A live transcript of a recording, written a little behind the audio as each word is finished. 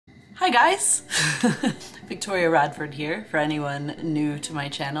Hi guys! Victoria Radford here. For anyone new to my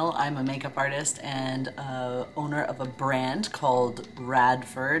channel, I'm a makeup artist and owner of a brand called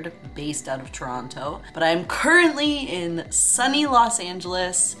Radford, based out of Toronto. But I'm currently in sunny Los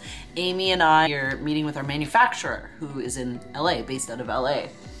Angeles. Amy and I are meeting with our manufacturer, who is in LA, based out of LA.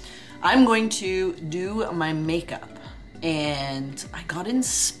 I'm going to do my makeup. And I got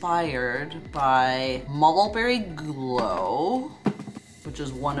inspired by Mulberry Glow, which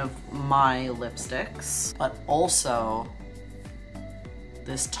is one of my lipsticks, but also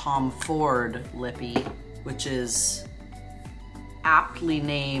this Tom Ford lippy, which is aptly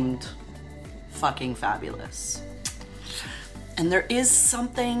named Fucking Fabulous. And there is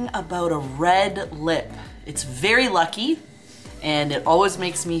something about a red lip. It's very lucky, and it always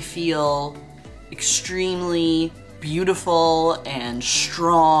makes me feel extremely beautiful and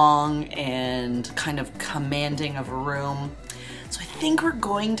strong and kind of commanding of a room. So I think we're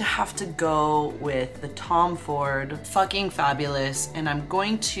going to have to go with the Tom Ford Fucking Fabulous, and I'm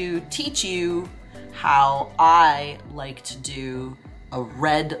going to teach you how I like to do a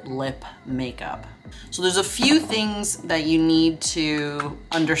red lip makeup. So there's a few things that you need to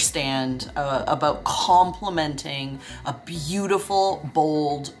understand about complementing a beautiful,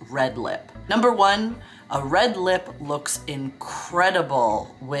 bold red lip. Number one, a red lip looks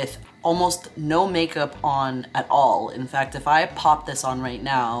incredible with almost no makeup on at all. In fact, if I pop this on right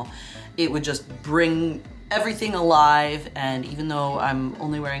now, it would just bring everything alive, and even though I'm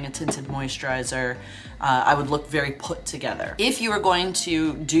only wearing a tinted moisturizer, I would look very put together. If you are going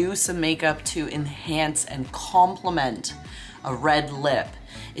to do some makeup to enhance and complement a red lip,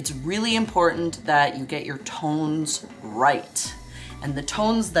 it's really important that you get your tones right. And the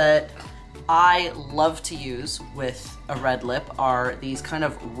tones that I love to use with a red lip are these kind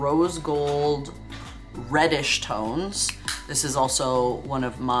of rose gold, reddish tones. This is also one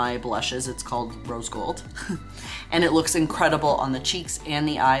of my blushes. It's called Rose Gold. And it looks incredible on the cheeks and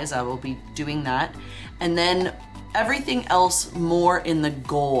the eyes. I will be doing that. And then everything else more in the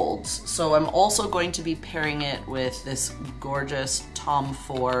golds. So I'm also going to be pairing it with this gorgeous Tom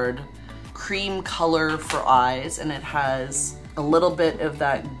Ford cream color for eyes, and it has a little bit of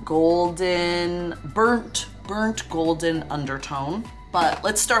that golden, burnt golden undertone. But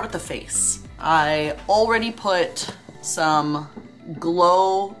let's start with the face. I already put some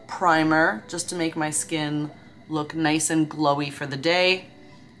glow primer just to make my skin look nice and glowy for the day,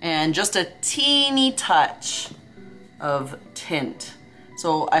 and just a teeny touch of tint.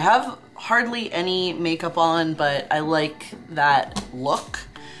 So I have hardly any makeup on, but I like that look.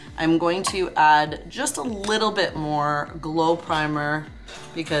 I'm going to add just a little bit more glow primer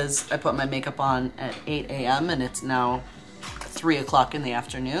because I put my makeup on at 8 a.m. and it's now 3 o'clock in the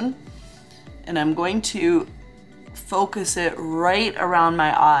afternoon. And I'm going to focus it right around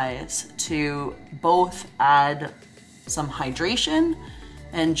my eyes to both add some hydration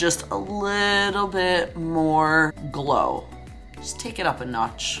and just a little bit more glow. Just take it up a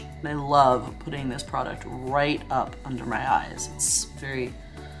notch. And I love putting this product right up under my eyes. It's very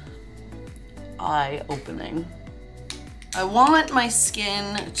eye-opening. I want my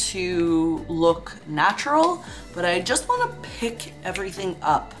skin to look natural, but I just want to pick everything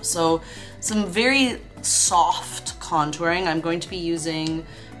up. So some very soft contouring. I'm going to be using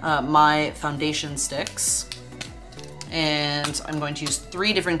my foundation sticks, and I'm going to use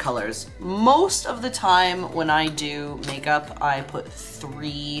 3 different colors. Most of the time when I do makeup, I put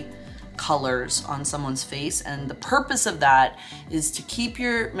 3 colors on someone's face, and the purpose of that is to keep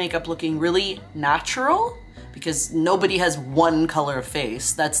your makeup looking really natural, because nobody has one color of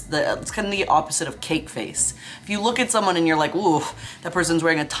face. It's kind of the opposite of cake face. If you look at someone and you're like, ooh, that person's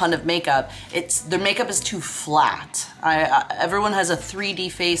wearing a ton of makeup, their makeup is too flat. Everyone has a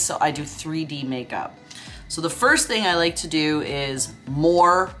 3D face, so I do 3D makeup. So the first thing I like to do is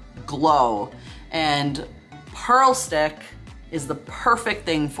more glow, and Pearl Stick is the perfect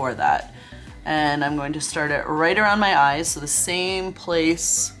thing for that. And I'm going to start it right around my eyes, so the same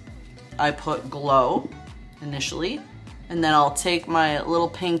place I put glow initially, and then I'll take my little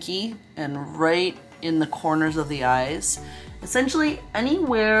pinky and right in the corners of the eyes, essentially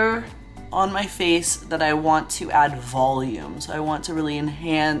anywhere on my face that I want to add volume. So I want to really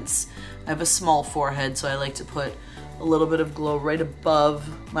enhance. I have a small forehead, so I like to put a little bit of glow right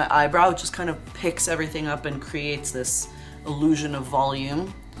above my eyebrow. It just kind of picks everything up and creates this illusion of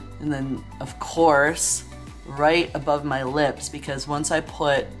volume. And then of course right above my lips, because once I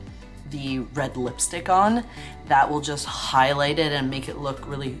put the red lipstick on, that will just highlight it and make it look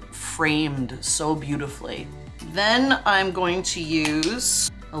really framed so beautifully. Then I'm going to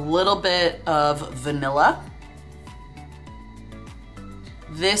use a little bit of vanilla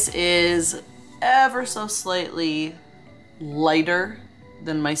This is ever so slightly lighter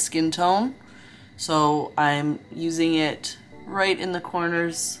than my skin tone, so I'm using it right in the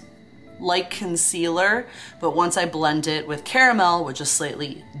corners like concealer, but once I blend it with caramel, which is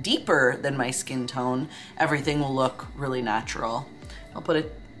slightly deeper than my skin tone, everything will look really natural. I'll put a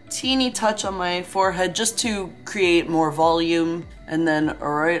teeny touch on my forehead just to create more volume, and then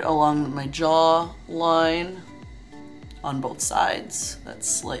right along my jaw line on both sides. That's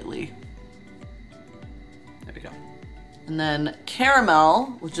slightly, there we go. And then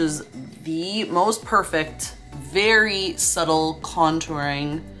caramel, which is the most perfect, very subtle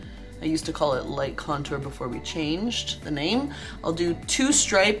contouring. I used to call it light contour before we changed the name. I'll do 2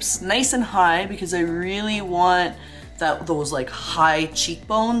 stripes, nice and high, because I really want those like high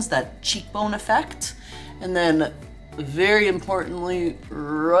cheekbones, that cheekbone effect. And then very importantly,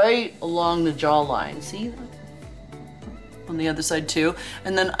 right along the jawline. See? On the other side too.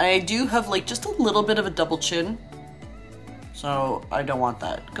 And then I do have like just a little bit of a double chin, so I don't want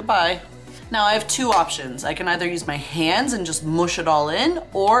that. Goodbye. Now I have 2 options. I can either use my hands and just mush it all in,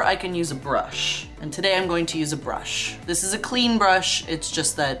 or I can use a brush. And today I'm going to use a brush. This is a clean brush. It's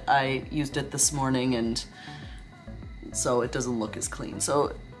just that I used it this morning and so it doesn't look as clean.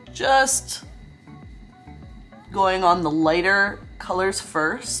 So just going on the lighter colors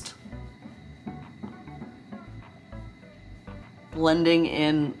first. Blending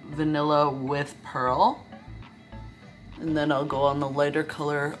in vanilla with pearl. And then I'll go on the lighter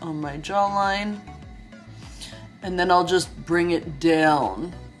color on my jawline. And then I'll just bring it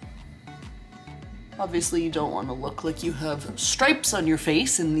down. Obviously you don't want to look like you have stripes on your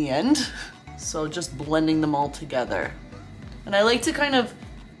face in the end. So just blending them all together. And I like to kind of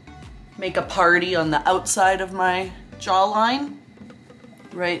make a party on the outside of my jawline,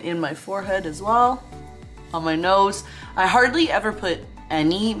 right in my forehead as well, on my nose. I hardly ever put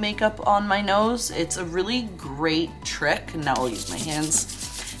any makeup on my nose. It's a really great trick, and now I'll use my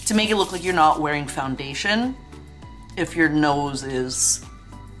hands, to make it look like you're not wearing foundation if your nose is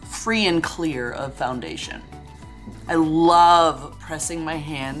free and clear of foundation. I love pressing my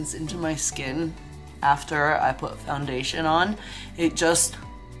hands into my skin after I put foundation on. It just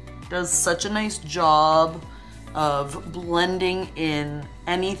does such a nice job of blending in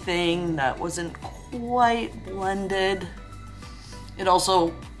anything that wasn't quite blended. It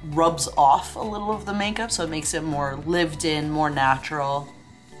also rubs off a little of the makeup, so it makes it more lived in, more natural.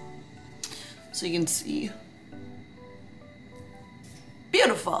 So you can see.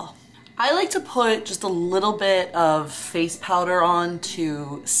 Beautiful. I like to put just a little bit of face powder on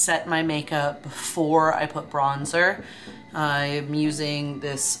to set my makeup before I put bronzer. I'm using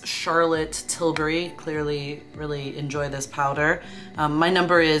this Charlotte Tilbury. Clearly really enjoy this powder. My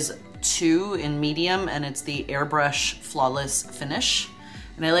number is 2 in medium, and it's the Airbrush Flawless Finish.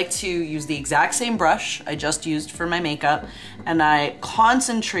 And I like to use the exact same brush I just used for my makeup, and I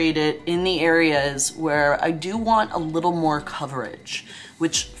concentrate it in the areas where I do want a little more coverage,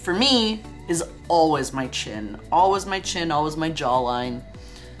 which for me is always my chin. Always my chin, always my jawline.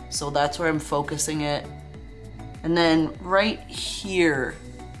 So that's where I'm focusing it. And then right here,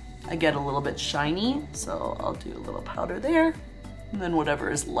 I get a little bit shiny, so I'll do a little powder there, and then whatever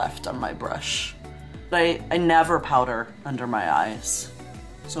is left on my brush. But I never powder under my eyes.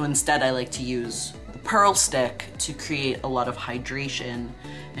 So instead I like to use the Pearl Stick to create a lot of hydration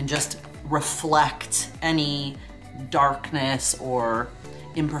and just reflect any darkness or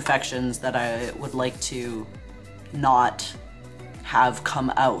imperfections that I would like to not have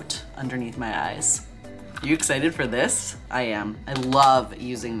come out underneath my eyes. Are you excited for this? I am. I love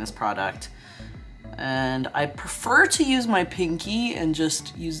using this product. And I prefer to use my pinky and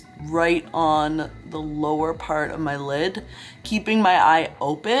just use right on the lower part of my lid, keeping my eye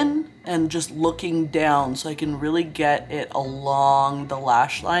open and just looking down so I can really get it along the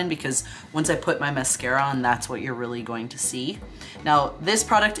lash line, because once I put my mascara on, that's what you're really going to see. Now, this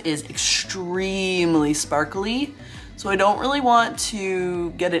product is extremely sparkly, so I don't really want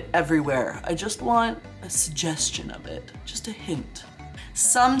to get it everywhere. I just want a suggestion of it, just a hint.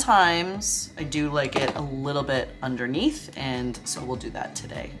 Sometimes I do like it a little bit underneath, and so we'll do that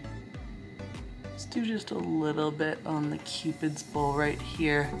today. Let's do just a little bit on the Cupid's bow right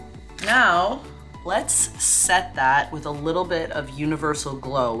here. Now, let's set that with a little bit of Universal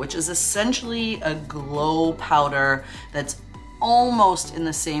Glow, which is essentially a glow powder that's almost in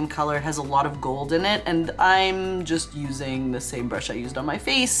the same color. It has a lot of gold in it, and I'm just using the same brush I used on my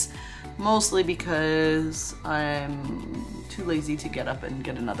face, mostly because I'm too lazy to get up and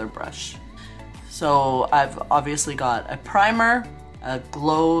get another brush. So I've obviously got a primer, a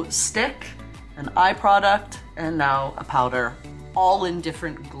glow stick, an eye product, and now a powder all in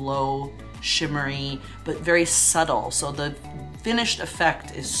different glow, shimmery, but very subtle. So the finished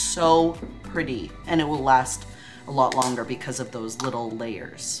effect is so pretty, and it will last a lot longer because of those little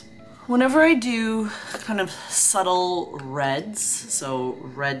layers. Whenever I do kind of subtle reds, so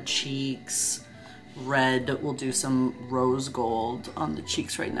red cheeks, red, we'll do some rose gold on the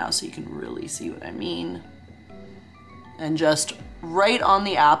cheeks right now so you can really see what I mean. And just right on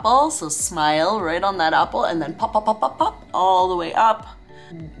the apple, so smile right on that apple and then pop, pop, pop, pop, pop, all the way up.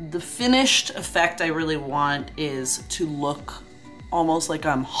 The finished effect I really want is to look almost like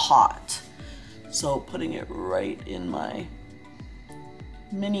I'm hot. So putting it right in my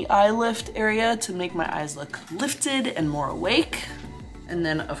mini eye lift area to make my eyes look lifted and more awake. And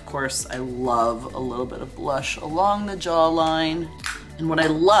then of course I love a little bit of blush along the jawline. And what I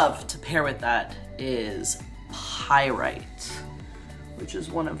love to pair with that is Pyrite, which is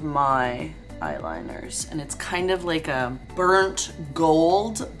one of my eyeliners, and it's kind of like a burnt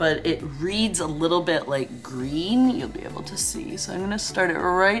gold, but it reads a little bit like green. You'll be able to see. So I'm gonna start it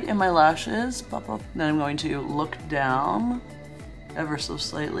right in my lashes, pop up. Then I'm going to look down ever so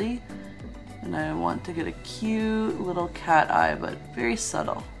slightly, and I want to get a cute little cat eye, but very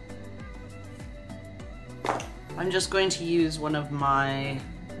subtle. I'm just going to use one of my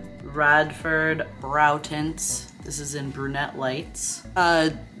Radford brow tints. This is in Brunette Lights.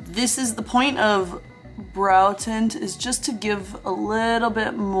 This is the point of brow tint, is just to give a little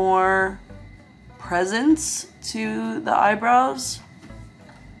bit more presence to the eyebrows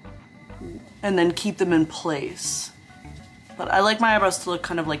and then keep them in place. But I like my eyebrows to look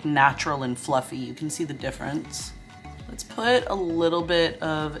kind of like natural and fluffy. You can see the difference. Let's put a little bit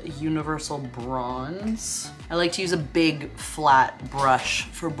of Universal Bronze. I like to use a big flat brush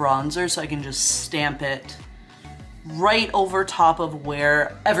for bronzer so I can just stamp it right over top of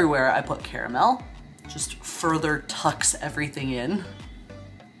everywhere I put caramel. Just further tucks everything in.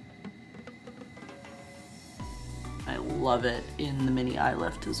 I love it in the mini eye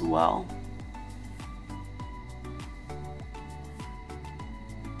lift as well.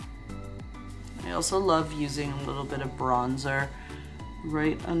 I also love using a little bit of bronzer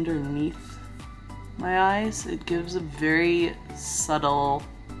right underneath my eyes. It gives a very subtle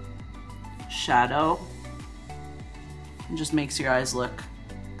shadow and just makes your eyes look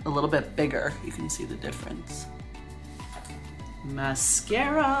a little bit bigger. You can see the difference.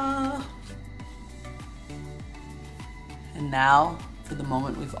 Mascara. And now for the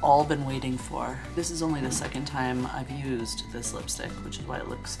moment we've all been waiting for. This is only the second time I've used this lipstick, which is why it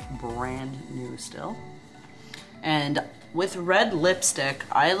looks brand new still. And with red lipstick,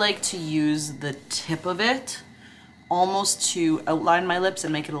 I like to use the tip of it almost to outline my lips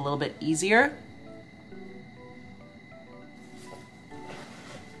and make it a little bit easier.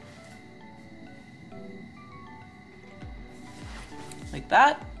 Like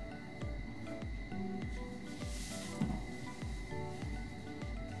that.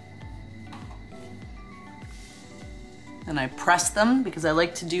 And I press them because I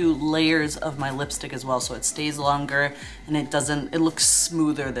like to do layers of my lipstick as well so it stays longer and it looks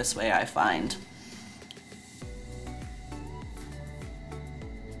smoother this way, I find.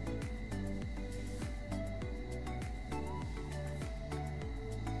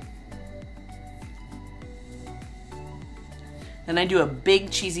 Then I do a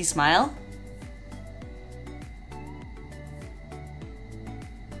big cheesy smile.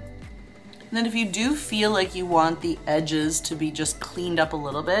 And then if you do feel like you want the edges to be just cleaned up a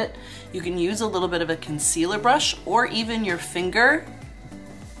little bit, you can use a little bit of a concealer brush or even your finger,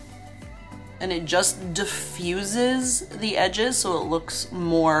 and it just diffuses the edges so it looks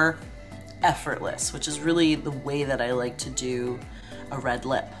more effortless, which is really the way that I like to do a red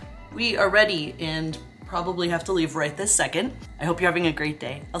lip. We are ready and probably have to leave right this second. I hope you're having a great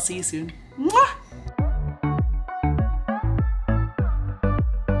day. I'll see you soon. Mwah!